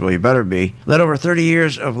workplace? Well, you better be. Let over 30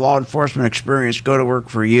 years of law enforcement experience go to work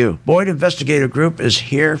for you. Boyd Investigative Group is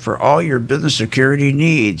here for all your business security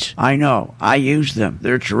needs. I know. I use them.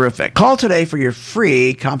 They're terrific. Call today for your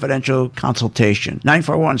free confidential consultation.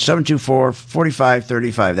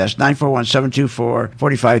 941-724-4535. That's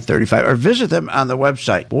 941-724-4535. Or visit them on the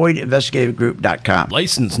website, BoydInvestigativeGroup.com.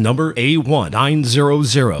 License number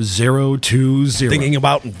A1900020. Thinking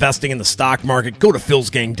about investing in the stock market? Go to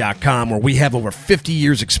philsgang.com, where we have over 50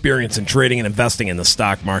 years experience in trading and investing in the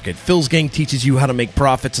stock market. Phil's Gang teaches you how to make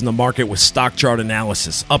profits in the market with stock chart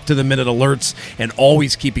analysis, up-to-the-minute alerts, and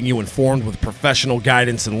always keeping you informed with professional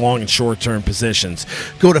guidance in long and short-term positions.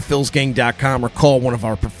 Go to philsgang.com or call one of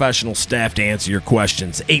our professional staff to answer your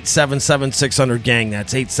questions. 877-600-GANG.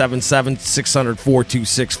 That's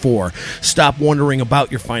 877-600-4264. Stop wondering about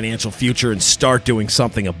your financial future and start doing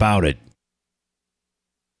something about it.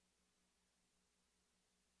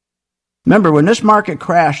 Remember, when this market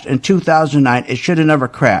crashed in 2009, it should have never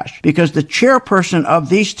crashed because the chairperson of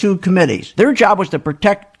these two committees, their job was to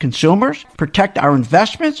protect consumers, protect our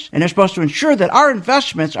investments, and they're supposed to ensure that our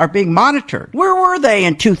investments are being monitored. Where were they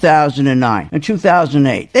in 2009 and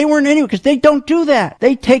 2008? They weren't anywhere because they don't do that.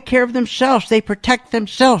 They take care of themselves. They protect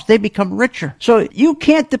themselves. They become richer. So you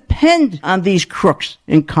can't depend on these crooks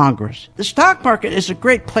in Congress. The stock market is a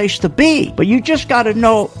great place to be, but you just got to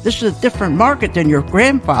know this is a different market than your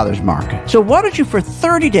grandfather's market. So why don't you, for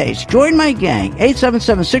 30 days, join my gang,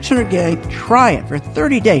 877-600-GANG. Try it for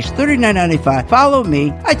 30 days, $39.95. Follow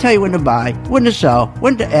me. I tell you when to buy, when to sell,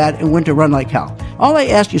 when to add, and when to run like hell. All I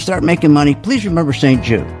ask you, start making money. Please remember St.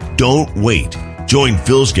 Jude. Don't wait. Join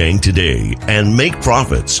Phil's Gang today and make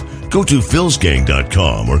profits. Go to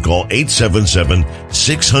philsgang.com or call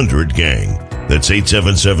 877-600-GANG. That's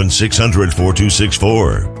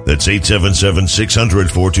 877-600-4264. That's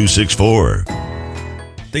 877-600-4264.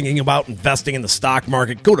 Thinking about investing in the stock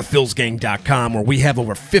market? Go to philsgang.com, where we have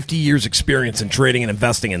over 50 years experience in trading and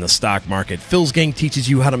investing in the stock market. Phil's Gang teaches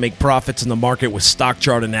you how to make profits in the market with stock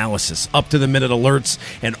chart analysis, up-to-the-minute alerts,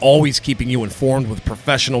 and always keeping you informed with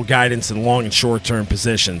professional guidance in long and short-term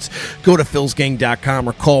positions. Go to philsgang.com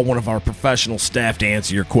or call one of our professional staff to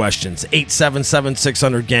answer your questions.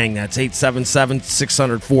 877-600-GANG. That's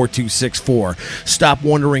 877-600-4264. Stop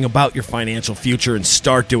wondering about your financial future and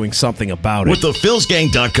start doing something about it. With the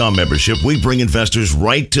philsgang.com membership, we bring investors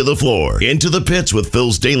right to the floor, into the pits with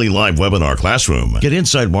Phil's daily live webinar classroom. Get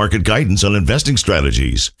inside market guidance on investing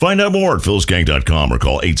strategies. Find out more at philsgang.com or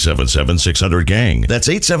call 877-600-GANG. That's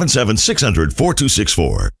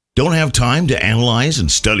 877-600-4264. Don't have time to analyze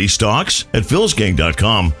and study stocks? At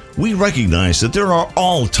philsgang.com, we recognize that there are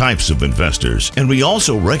all types of investors, and we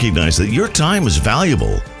also recognize that your time is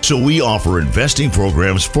valuable. So we offer investing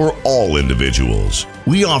programs for all individuals.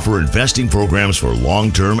 We offer investing programs for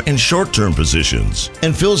long-term and short-term positions.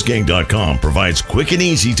 And philsgang.com provides quick and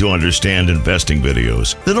easy to understand investing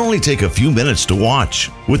videos that only take a few minutes to watch.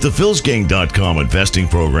 With the philsgang.com investing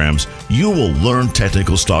programs, you will learn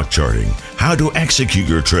technical stock charting, how to execute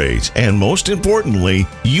your trades, and most importantly,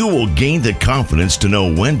 you will gain the confidence to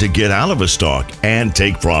know when to get out of a stock and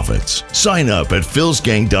take profits. Sign up at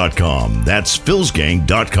philsgang.com. That's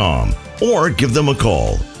philsgang.com. Or give them a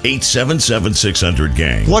call,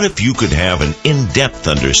 877-600-GANG. What if you could have an in-depth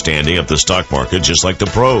understanding of the stock market just like the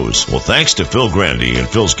pros? Well, thanks to Phil Grandy and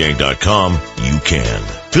philsgang.com, you can.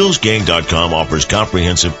 philsgang.com offers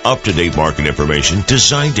comprehensive, up-to-date market information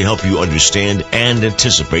designed to help you understand and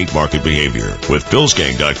anticipate market behavior. With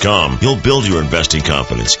philsgang.com, you'll build your investing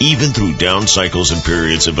confidence even through down cycles and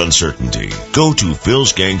periods of uncertainty. Go to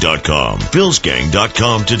philsgang.com.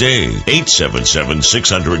 philsgang.com today.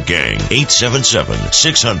 877-600-GANG.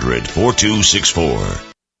 877-600-4264.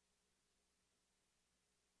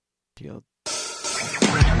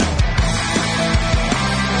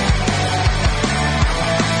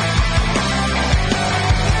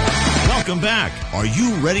 Welcome back. Are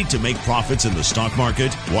you ready to make profits in the stock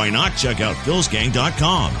market? Why not check out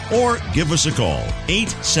philsgang.com or give us a call,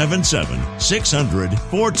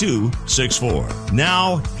 877-600-4264.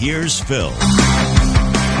 Now, here's Phil.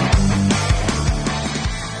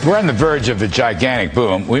 We're on the verge of a gigantic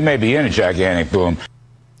boom. We may be in a gigantic boom.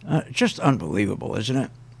 Just unbelievable, isn't it?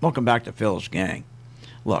 Welcome back to Phil's Gang.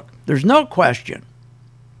 Look, there's no question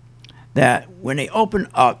that when they open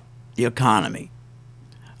up the economy,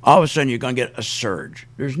 all of a sudden you're going to get a surge.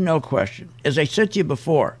 There's no question. As I said to you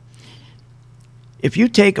before, if you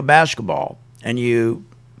take a basketball and you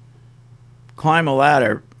climb a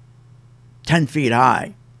ladder 10 feet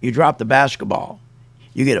high, you drop the basketball,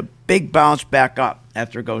 you get a big bounce back up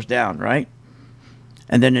after it goes down, right?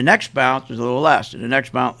 And then the next bounce is a little less, and the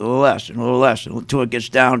next bounce a little less, and a little less, until it gets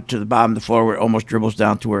down to the bottom of the floor where it almost dribbles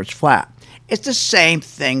down to where it's flat. It's the same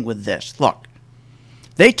thing with this. Look,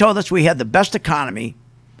 they told us we had the best economy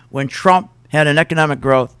when Trump had an economic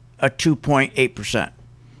growth of 2.8%.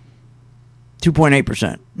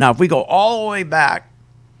 2.8%. Now, if we go all the way back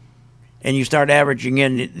and you start averaging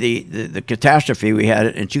in the catastrophe we had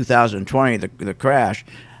in 2020, the crash,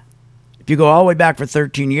 if you go all the way back for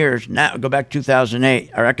 13 years, now go back to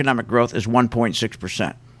 2008, our economic growth is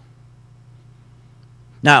 1.6%.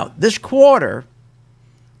 Now, this quarter,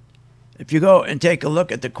 if you go and take a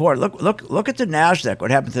look at the quarter, look at the NASDAQ,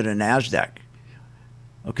 what happened to the NASDAQ.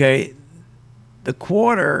 Okay, the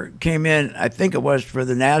quarter came in, I think it was for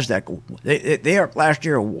the NASDAQ, they are last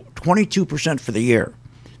year 22% for the year.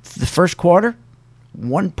 The first quarter,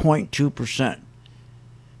 1.2%.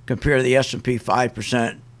 Compared to the S&P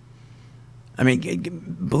 5%. I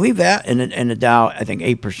mean, believe that, and the Dow, I think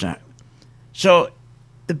 8%. So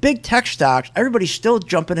the big tech stocks, everybody's still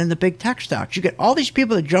jumping in the big tech stocks. You get all these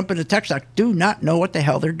people that jump into tech stocks do not know what the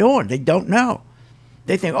hell they're doing. They don't know.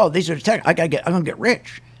 They think, oh, these are the tech. I'm gonna get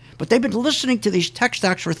rich. But they've been listening to these tech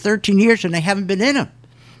stocks for 13 years and they haven't been in them.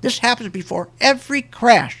 This happens before every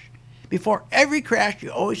crash. Before every crash,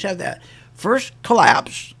 you always have that first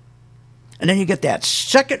collapse, and then you get that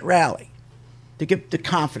second rally to get the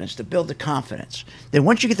confidence, to build the confidence. Then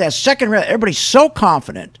once you get that second rally, everybody's so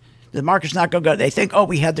confident the market's not going to go. They think, oh,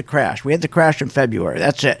 we had the crash. We had the crash in February.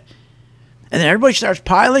 That's it. And then everybody starts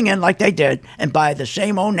piling in like they did and buy the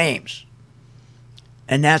same old names.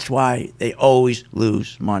 And that's why they always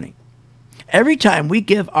lose money. Every time we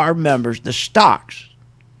give our members the stocks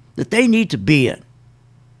that they need to be in,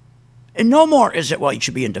 And no more is it, well, you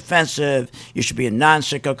should be in defensive, you should be in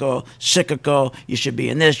non-cyclical, cyclical, you should be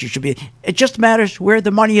in this, you should be... It just matters where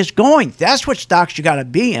the money is going. That's what stocks you got to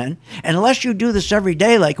be in. And unless you do this every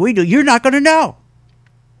day like we do, you're not going to know.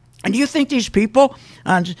 And do you think these people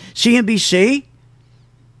on CNBC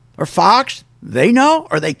or Fox, they know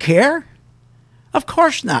or they care? Of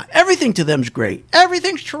course not. Everything to them is great.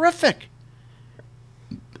 Everything's terrific.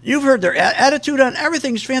 You've heard their attitude on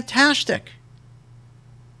everything is fantastic.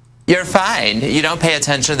 You're fine. You don't pay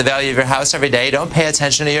attention to the value of your house every day. Don't pay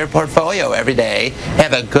attention to your portfolio every day.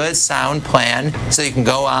 Have a good, sound plan so you can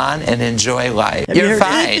go on and enjoy life. Have you heard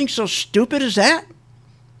fine. anything so stupid as that?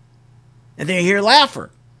 And then you hear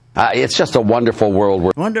Laffer. It's just a wonderful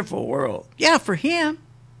world. Wonderful world. Yeah, for him.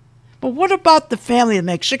 But what about the family that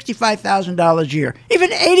makes $65,000 a year,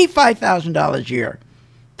 even $85,000 a year?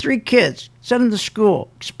 3 kids, send them to school,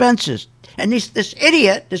 expenses. And this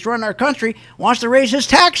idiot that's running our country wants to raise his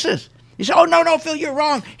taxes. He said, oh, no, Phil, you're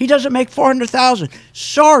wrong. He doesn't make $400,000.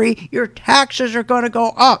 Sorry, your taxes are going to go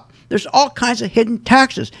up. There's all kinds of hidden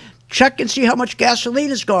taxes. Check and see how much gasoline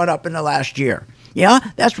has gone up in the last year. Yeah,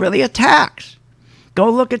 that's really a tax. Go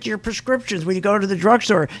look at your prescriptions when you go to the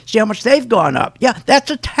drugstore. See how much they've gone up. Yeah, that's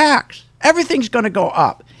a tax. Everything's going to go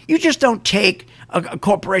up. You just don't take a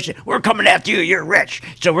corporation. We're coming after you. You're rich,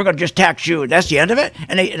 so we're going to just tax you. That's the end of it.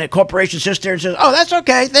 And a corporation sits there and says, "Oh, that's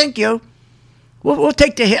okay. Thank you. We'll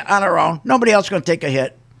take the hit on our own. Nobody else is going to take a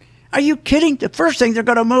hit." Are you kidding? The first thing they're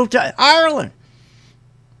going to move to Ireland,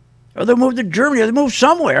 or they'll move to Germany, or they move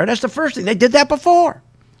somewhere. That's the first thing. They did that before.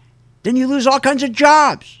 Then you lose all kinds of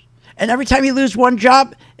jobs, and every time you lose one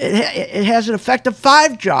job, it has an effect of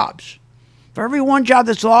 5 jobs. For every 1 job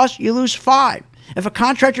that's lost, you lose 5. If a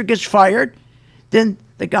contractor gets fired, then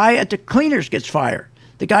the guy at the cleaners gets fired.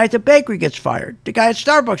 The guy at the bakery gets fired. The guy at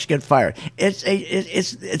Starbucks gets fired.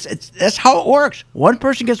 That's how it works. 1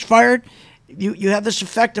 person gets fired, you have this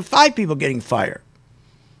effect of 5 people getting fired.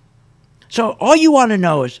 So all you want to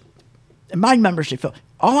know is, and my members say, Phil,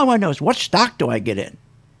 all I want to know is what stock do I get in?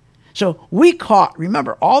 So we caught,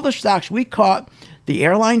 remember, all the stocks, we caught the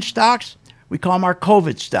airline stocks, we call them our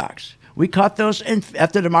COVID stocks. We caught those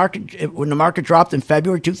after the market, when the market dropped in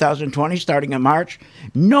February 2020, starting in March.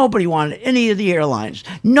 Nobody wanted any of the airlines.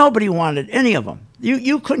 Nobody wanted any of them.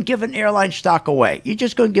 You couldn't give an airline stock away. You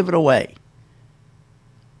just couldn't give it away.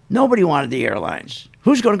 Nobody wanted the airlines.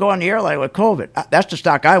 Who's going to go on the airline with COVID? That's the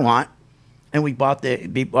stock I want. And we bought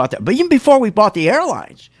that. But even before we bought the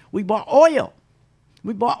airlines, we bought oil.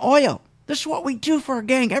 We bought oil. This is what we do for our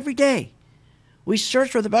gang every day. We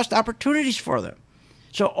search for the best opportunities for them.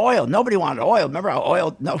 So oil, nobody wanted oil. Remember how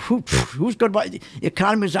oil, no, who's going to buy? The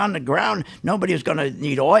economy was on the ground. Nobody was going to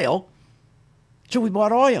need oil. So we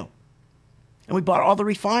bought oil. And we bought all the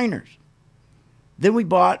refiners. Then we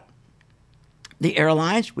bought the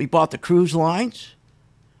airlines. We bought the cruise lines.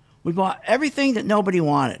 We bought everything that nobody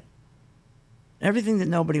wanted. Everything that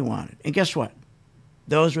nobody wanted. And guess what?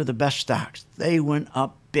 Those were the best stocks. They went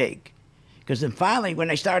up big. Because then finally, when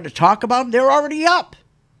they started to talk about them, they're already up.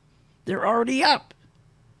 They're already up.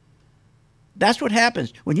 That's what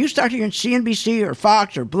happens. When you start hearing CNBC or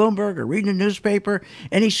Fox or Bloomberg or reading a newspaper,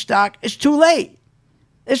 any stock, it's too late.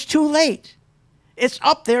 It's too late. It's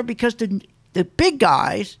up there because the big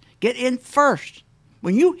guys get in first.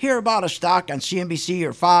 When you hear about a stock on CNBC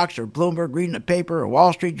or Fox or Bloomberg, reading a paper or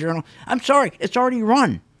Wall Street Journal, I'm sorry, it's already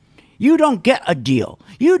run. You don't get a deal.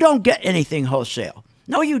 You don't get anything wholesale.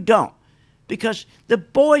 No, you don't. Because the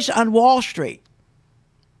boys on Wall Street,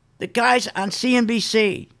 the guys on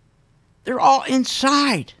CNBC, they're all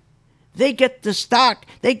inside. They get the stock.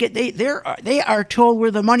 They are told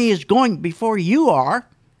where the money is going before you are.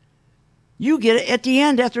 You get it at the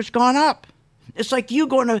end after it's gone up. It's like you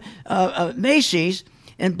going to Macy's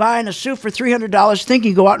and buying a suit for $300,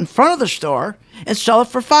 thinking you go out in front of the store and sell it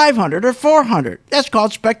for $500 or $400. That's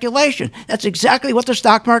called speculation. That's exactly what the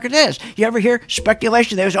stock market is. You ever hear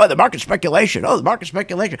speculation? They say, oh, the market's speculation. Oh, the market's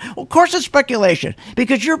speculation. Well, of course it's speculation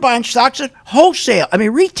because you're buying stocks at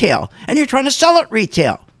retail, and you're trying to sell it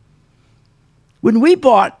retail. When we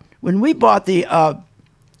bought the,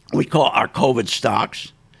 we call our COVID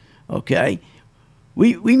stocks, okay,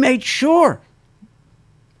 we made sure.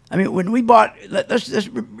 I mean, when we bought, let's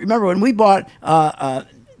remember when we bought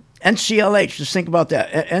NCLH. Just think about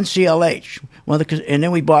that, NCLH. And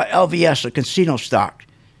then we bought LVS, a casino stock,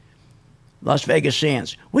 Las Vegas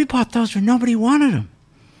Sands. We bought those when nobody wanted them.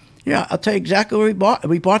 Yeah, I'll tell you exactly where we bought.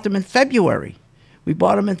 We bought them in February. We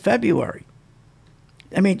bought them in February.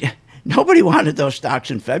 I mean, nobody wanted those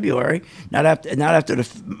stocks in February. Not after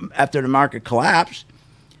the market collapsed.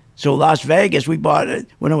 So Las Vegas, we bought it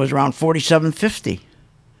when it was around $47.50.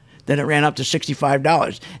 Then it ran up to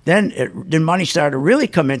 $65. Then money started to really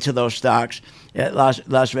come into those stocks. At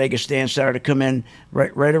Las Vegas stands started to come in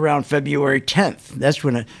right around February 10th. That's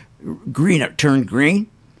when it turned green.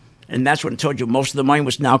 And that's when I told you most of the money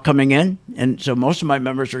was now coming in. And so most of my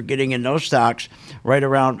members are getting in those stocks right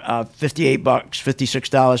around $58,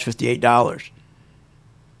 $56, $58.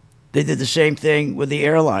 They did the same thing with the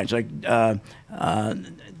airlines, like DAL,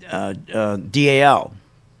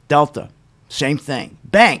 Delta, same thing.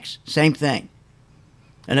 Banks, same thing.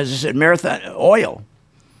 And as I said, Marathon oil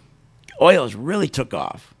has really took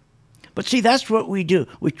off. But see, that's what we do.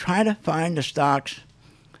 We try to find the stocks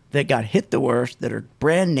that got hit the worst, that are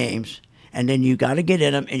brand names, and then you got to get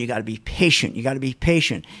in them, and you got to be patient. You got to be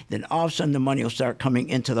patient. Then all of a sudden, the money will start coming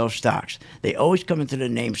into those stocks. They always come into the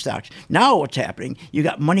name stocks. Now what's happening, you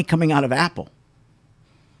got money coming out of Apple.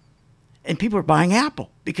 And people are buying Apple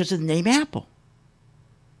because of the name Apple.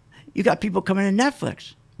 You got people coming in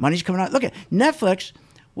Netflix. Money's coming out. Look at Netflix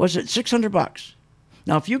was at $600.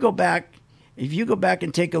 Now, if you go back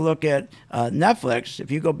and take a look at Netflix,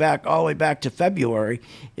 if you go back all the way back to February,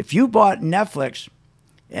 if you bought Netflix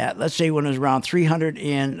at, let's say when it was around 300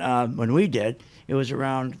 when we did, it was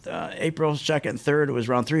around April 2nd, 3rd, it was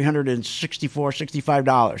around $364,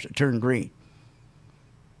 $65. It turned green.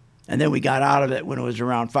 And then we got out of it when it was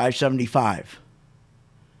around $575.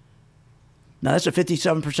 Now, that's a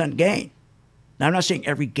 57% gain. Now, I'm not saying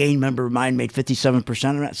every gain member of mine made 57%.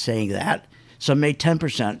 I'm not saying that. Some made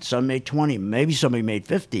 10%, some made 20%, maybe somebody made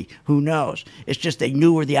 50%. Who knows? It's just they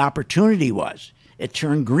knew where the opportunity was. It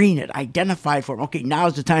turned green. It identified for them. Okay,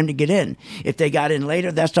 now's the time to get in. If they got in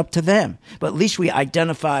later, that's up to them. But at least we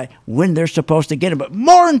identify when they're supposed to get in. But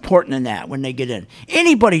more important than that, when they get in.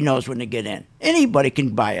 Anybody knows when to get in. Anybody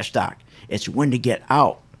can buy a stock. It's when to get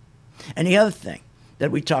out. And the other thing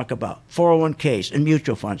that we talk about, 401ks and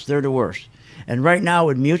mutual funds, they're the worst. And right now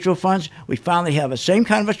with mutual funds, we finally have the same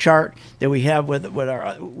kind of a chart that we have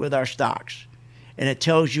with our stocks. And it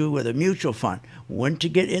tells you with a mutual fund, when to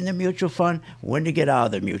get in the mutual fund, when to get out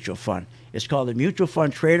of the mutual fund. It's called the Mutual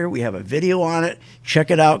Fund Trader. We have a video on it.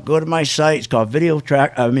 Check it out. Go to my site. It's called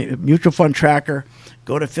Mutual Fund Tracker.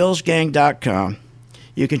 Go to philsgang.com.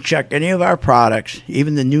 You can check any of our products,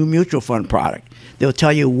 even the new mutual fund product. They'll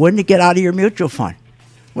tell you when to get out of your mutual fund.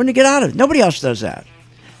 When to get out of it. Nobody else does that.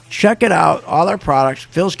 Check it out, all our products,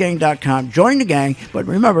 philsgang.com. Join the gang, but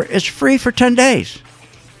remember, it's free for 10 days.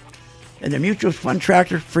 And the Mutual Fund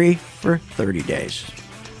Tracker, free for 30 days.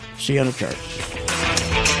 See you on the charts.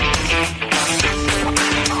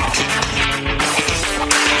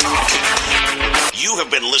 You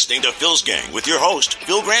have been listening to Phil's Gang with your host,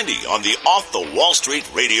 Phil Grandy, on the Off the Wall Street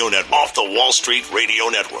Radio Network. Off the Wall Street Radio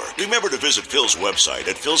Network. Remember to visit Phil's website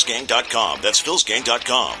at philsgang.com. That's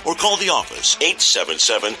philsgang.com. Or call the office,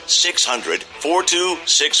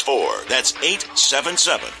 877-600-4264. That's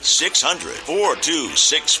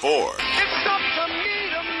 877-600-4264.